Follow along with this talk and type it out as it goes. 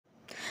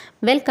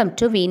Welcome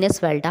to Venus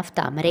World of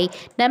Tamarai.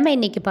 நம்ம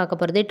இன்னைக்கு பார்க்க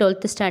போகிறது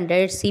 12th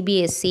standard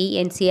CBSE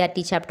NCERT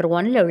chapter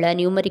 1ல உள்ள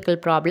numerical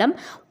problem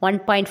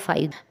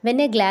 1.5.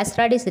 When a glass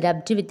rod is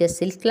rubbed with a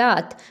silk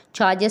cloth,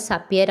 charges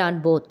appear on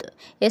both.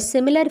 A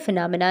similar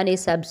phenomenon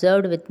is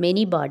observed with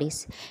many bodies.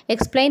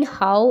 Explain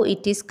how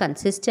it is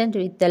consistent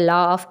with the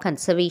law of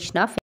conservation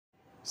of.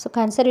 So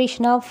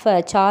conservation of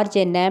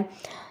charge என்ன?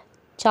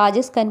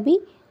 Charges can be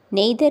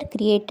neither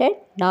created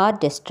nor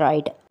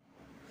destroyed.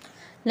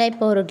 நான்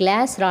இப்போ ஒரு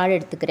class rod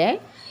எடுத்துக்கிறேன்.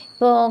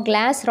 இப்போது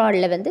class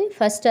ராடில் வந்து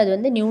first அது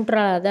வந்து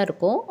நியூட்ரலாக தான்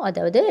இருக்கும்,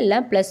 அதாவது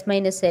எல்லாம் ப்ளஸ்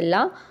மைனஸ்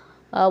எல்லாம்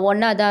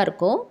ஒன்றா தான்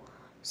இருக்கும்.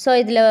 ஸோ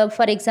இதில்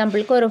ஃபார்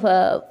எக்ஸாம்பிளுக்கு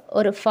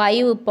ஒரு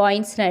 5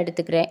 பாயிண்ட்ஸ் நான்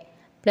எடுத்துக்கிறேன்,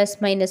 ப்ளஸ்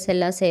மைனஸ்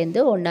எல்லாம் சேர்ந்து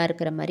ஒன்றா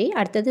இருக்கிற மாதிரி.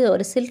 அடுத்தது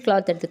ஒரு சில்க்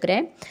கிளாத்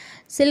எடுத்துக்கிறேன்.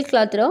 சில்க்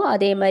கிளாத்தும்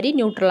அதே மாதிரி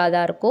நியூட்ரலாக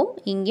தான் இருக்கும்,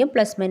 இங்கேயும்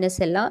ப்ளஸ்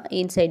மைனஸ் எல்லாம்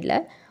இன்சைடில்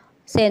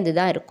சேர்ந்து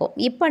தான் இருக்கும்.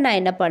 இப்போ நான்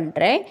என்ன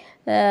பண்ணுறேன்,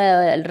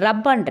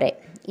 ரப் பண்ணுறேன்.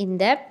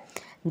 இந்த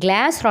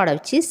கிளாஸ் ராடை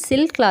வச்சு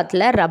சில்க்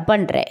கிளாத்தில் ரப்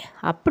பண்ணுறேன்.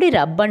 அப்படி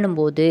ரப்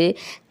பண்ணும்போது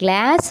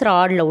கிளாஸ்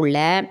ராடில் உள்ள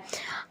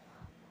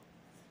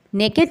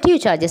நெகட்டிவ்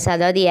சார்ஜஸ்,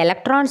 அதாவது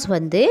எலக்ட்ரான்ஸ்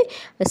வந்து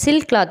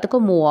சில்க் கிளாத்துக்கு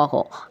மூவ்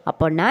ஆகும்.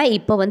 அப்போனா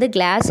இப்போ வந்து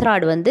கிளாஸ்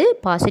ராட் வந்து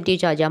பாசிட்டிவ்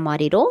சார்ஜாக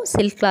மாறிடும்,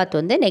 சில்க் கிளாத்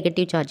வந்து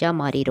நெகட்டிவ் சார்ஜாக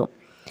மாறிடும்.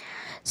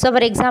 ஸோ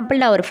ஃபார்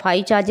எக்ஸாம்பிள் நான் ஒரு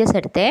 5 சார்ஜஸ்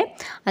எடுத்தேன்.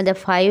 அந்த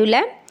 5ல்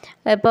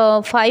இப்போ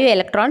 5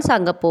 எலக்ட்ரான்ஸ்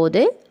அங்கே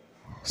போகுது.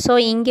 ஸோ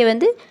இங்கே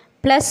வந்து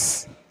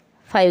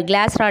 +5,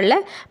 கிளாஸ் ராடில்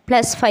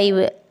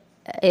 +5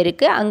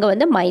 இருக்குது, அங்கே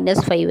வந்து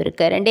 -5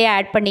 இருக்குது. ரெண்டையும்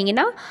ஆட்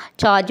பண்ணிங்கன்னா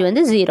சார்ஜ்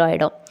வந்து 0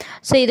 ஆகிடும்.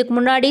 ஸோ இதுக்கு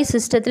முன்னாடி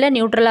சிஸ்டத்தில்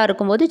நியூட்ரலாக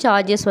இருக்கும்போது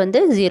சார்ஜஸ் வந்து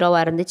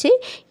 0வாக இருந்துச்சு.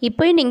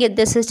 இப்போயும் நீங்கள்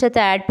இந்த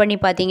சிஸ்டத்தை ஆட் பண்ணி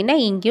பார்த்தீங்கன்னா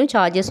இங்கேயும்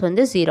சார்ஜஸ்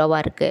வந்து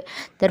 0வாக இருக்குது.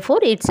 therefore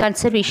it's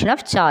conservation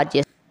of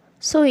charges.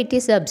 So it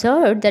is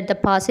observed that the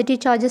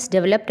positive charges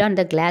developed on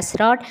the glass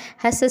rod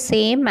has the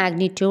same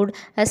magnitude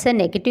as the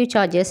negative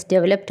charges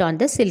developed on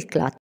the silk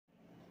cloth.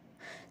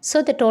 So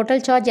the total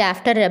charge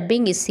after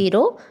rubbing is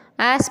 0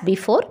 as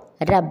before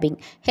rubbing.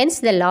 Hence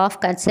the law of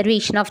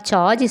conservation of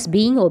charge is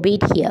being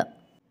obeyed here.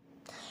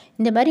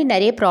 இந்த மாதிரி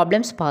நிறைய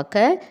problems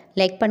பார்க்க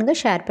like பண்ணுங்கள்,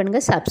 share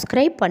பண்ணுங்கள்,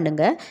 subscribe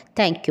பண்ணுங்கள்.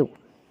 Thank you.